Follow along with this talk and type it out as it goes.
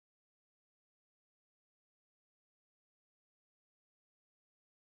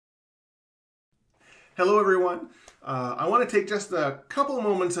Hello, everyone. I want to take just a couple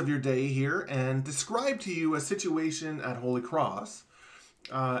moments of your day here and describe to you a situation at Holy Cross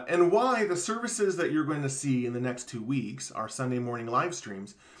and why the services that you're going to see in the next 2 weeks, our Sunday morning live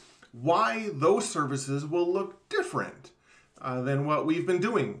streams, why those services will look different than what we've been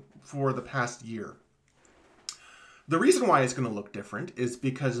doing for the past year. The reason why it's going to look different is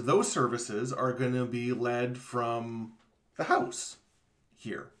because those services are going to be led from the house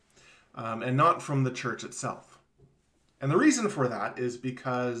here and not from the church itself. And the reason for that is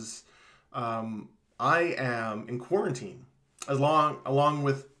because I am in quarantine along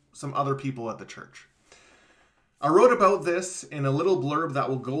with some other people at the church. I wrote about this in a little blurb that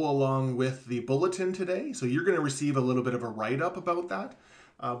will go along with the bulletin today. So you're going to receive a little bit of a write-up about that.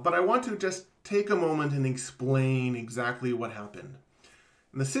 But I want to just take a moment and explain exactly what happened.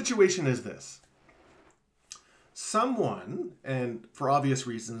 And the situation is this. Someone, and for obvious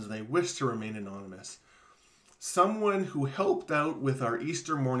reasons they wish to remain anonymous, someone who helped out with our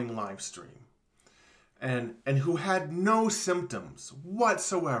Easter morning live stream and who had no symptoms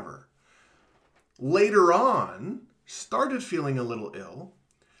whatsoever, later on started feeling a little ill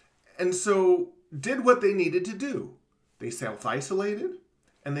and so did what they needed to do. They self-isolated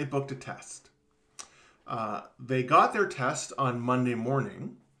and they booked a test. They got their test on Monday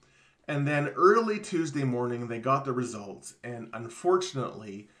morning, and then early Tuesday morning they got the results, and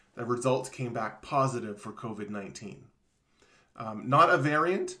unfortunately the results came back positive for COVID-19. Not a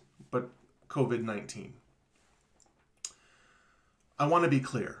variant, but COVID-19. I want to be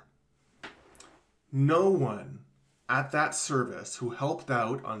clear. No one at that service who helped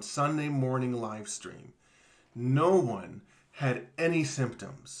out on Sunday morning live stream, no one had any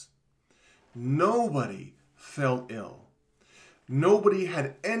symptoms. Nobody felt ill. Nobody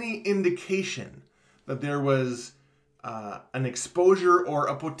had any indication that there was an exposure or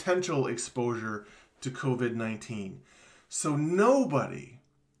a potential exposure to COVID-19. So nobody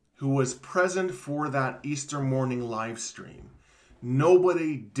who was present for that Easter morning live stream,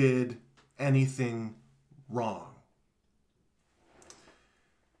 nobody did anything wrong.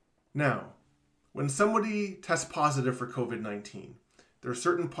 Now, when somebody tests positive for COVID-19, there are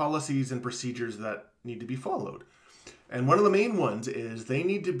certain policies and procedures that need to be followed. And one of the main ones is they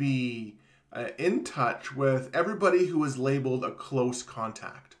need to be in touch with everybody who is labeled a close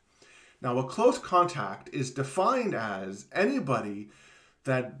contact. Now, a close contact is defined as anybody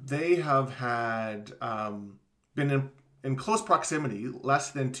that they have had been in close proximity,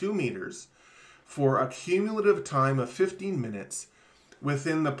 less than 2 meters, for a cumulative time of 15 minutes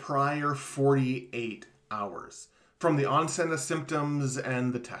within the prior 48 hours from the onset of symptoms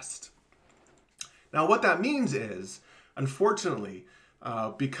and the test. Now, what that means is, unfortunately,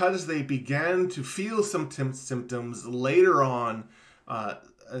 because they began to feel some symptoms later on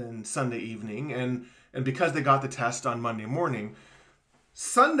in Sunday evening, and because they got the test on Monday morning,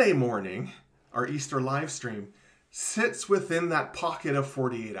 Sunday morning, our Easter live stream, sits within that pocket of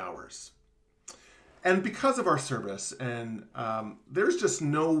 48 hours. And because of our service, and there's just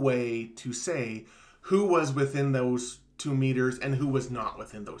no way to say who was within those 2 meters and who was not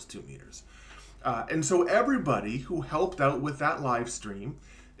within those 2 meters. And so everybody who helped out with that live stream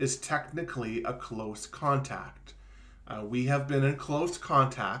is technically a close contact. We have been in close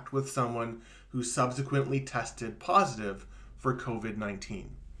contact with someone who subsequently tested positive for COVID-19.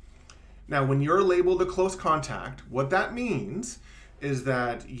 Now, when you're labeled a close contact, what that means is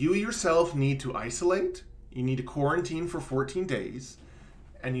that you yourself need to isolate, you need to quarantine for 14 days,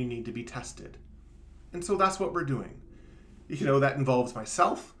 and you need to be tested. And so that's what we're doing. You know, that involves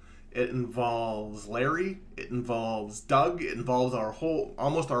myself, it involves Larry, it involves Doug, it involves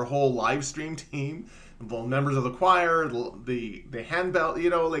almost our whole live stream team, involves members of the choir, the handbell, you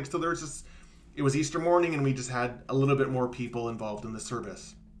know, like, so there's just, it was Easter morning and we just had a little bit more people involved in the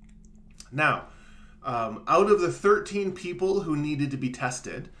service. Now, out of the 13 people who needed to be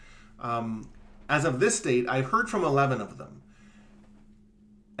tested, as of this date, I've heard from 11 of them.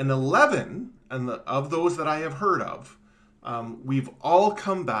 And 11 of those that I have heard of, we've all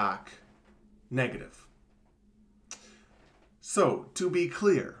come back negative. So, to be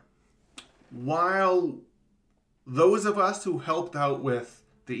clear, while those of us who helped out with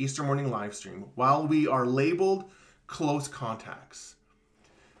the Easter morning live stream, while we are labeled close contacts,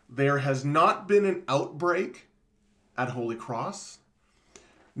 there has not been an outbreak at Holy Cross.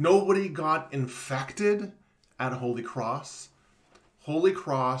 Nobody got infected at Holy Cross. Holy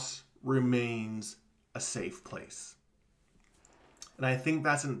Cross remains a safe place. And I think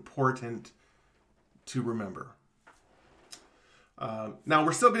that's important to remember. Now,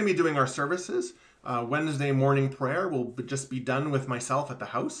 we're still going to be doing our services. Wednesday morning prayer will just be done with myself at the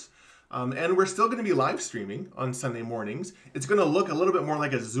house. And we're still going to be live streaming on Sunday mornings. It's going to look a little bit more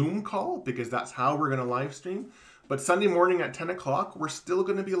like a Zoom call because that's how we're going to live stream. But Sunday morning at 10 o'clock, we're still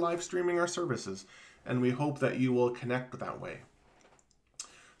going to be live streaming our services. And we hope that you will connect that way.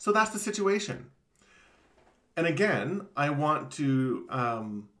 So that's the situation. And again, I want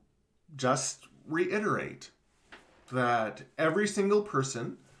to just reiterate that every single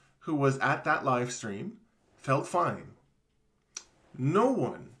person who was at that live stream felt fine. No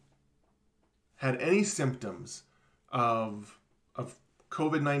one had any symptoms of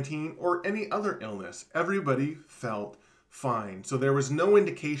COVID-19 or any other illness. Everybody felt fine. So there was no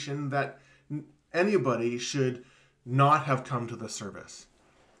indication that anybody should not have come to the service.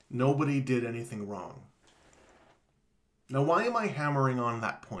 Nobody did anything wrong. Now, why am I hammering on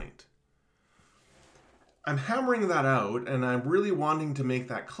that point? I'm hammering that out, and I'm really wanting to make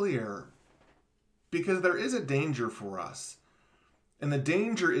that clear because there is a danger for us. And the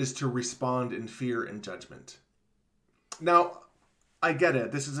danger is to respond in fear and judgment. Now, I get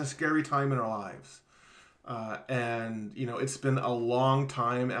it. This is a scary time in our lives. And, you know, it's been a long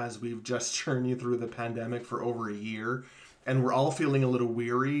time as we've just journeyed through the pandemic for over a year. And we're all feeling a little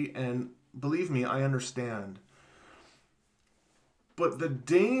weary. And believe me, I understand. But the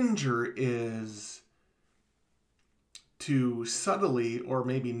danger is to subtly, or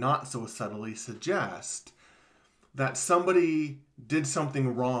maybe not so subtly, suggest that somebody did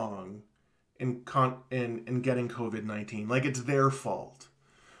something wrong in getting COVID-19, like it's their fault,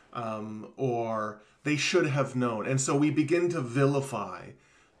 or they should have known. And so we begin to vilify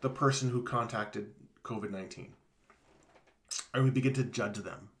the person who contacted COVID-19, or we begin to judge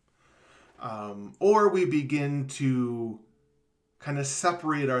them, or we begin to kind of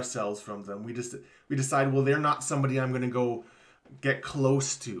separate ourselves from them. We decide, well, they're not somebody I'm going to go get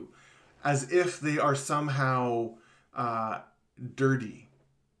close to, as if they are somehow dirty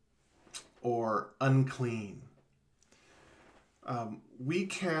or unclean. We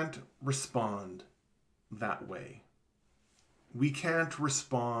can't respond that way. We can't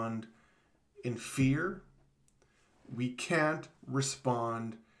respond in fear. We can't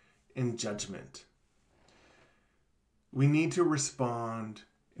respond in judgment. We need to respond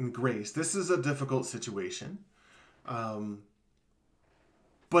in grace. This is a difficult situation, but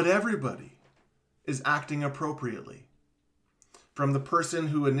everybody is acting appropriately. From the person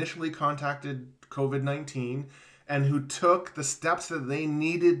who initially contacted COVID-19 and who took the steps that they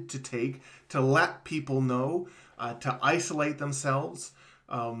needed to take to let people know, to isolate themselves,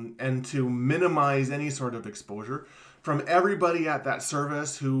 and to minimize any sort of exposure. From everybody at that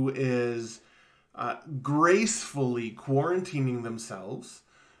service who is gracefully quarantining themselves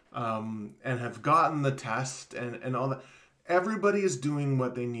and have gotten the test and all that. Everybody is doing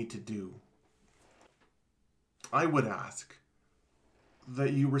what they need to do. I would ask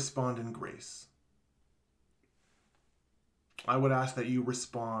that you respond in grace. I would ask that you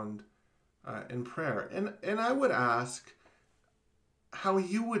respond in prayer. And I would ask how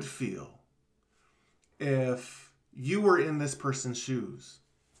you would feel if you were in this person's shoes.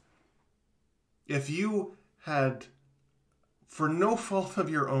 If you had, for no fault of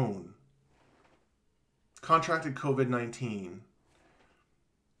your own, contracted COVID-19,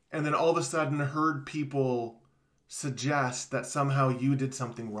 and then all of a sudden heard people suggest that somehow you did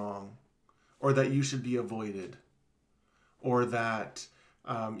something wrong, or that you should be avoided, or that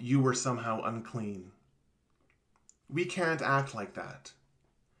you were somehow unclean. We can't act like that.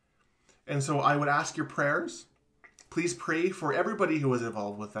 And so I would ask your prayers. Please pray for everybody who was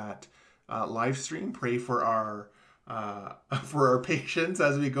involved with that live stream. Pray for our patients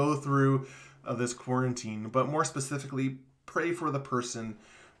as we go through this quarantine. But more specifically, pray for the person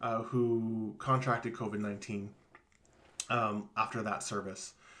who contracted COVID-19 after that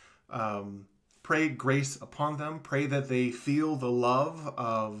service. Pray grace upon them. Pray that they feel the love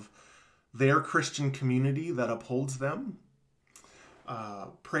of their Christian community that upholds them.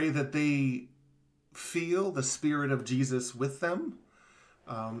 Pray that they feel the Spirit of Jesus with them,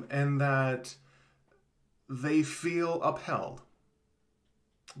 and that they feel upheld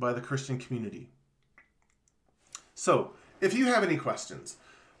by the Christian community. So, if you have any questions,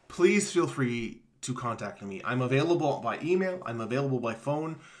 please feel free to contact me. I'm available by email. I'm available by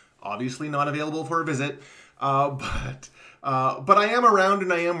phone. Obviously not available for a visit, but I am around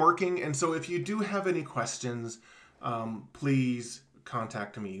and I am working. And so if you do have any questions, please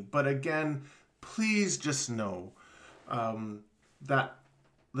contact me. But again, please just know that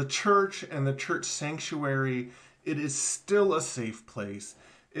the church and the church sanctuary, it is still a safe place.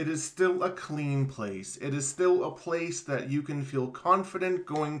 It is still a clean place. It is still a place that you can feel confident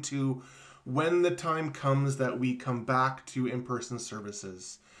going to when the time comes that we come back to in-person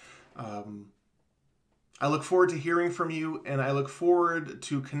services. I look forward to hearing from you, and I look forward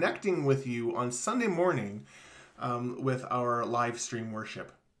to connecting with you on Sunday morning with our live stream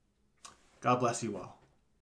worship. God bless you all.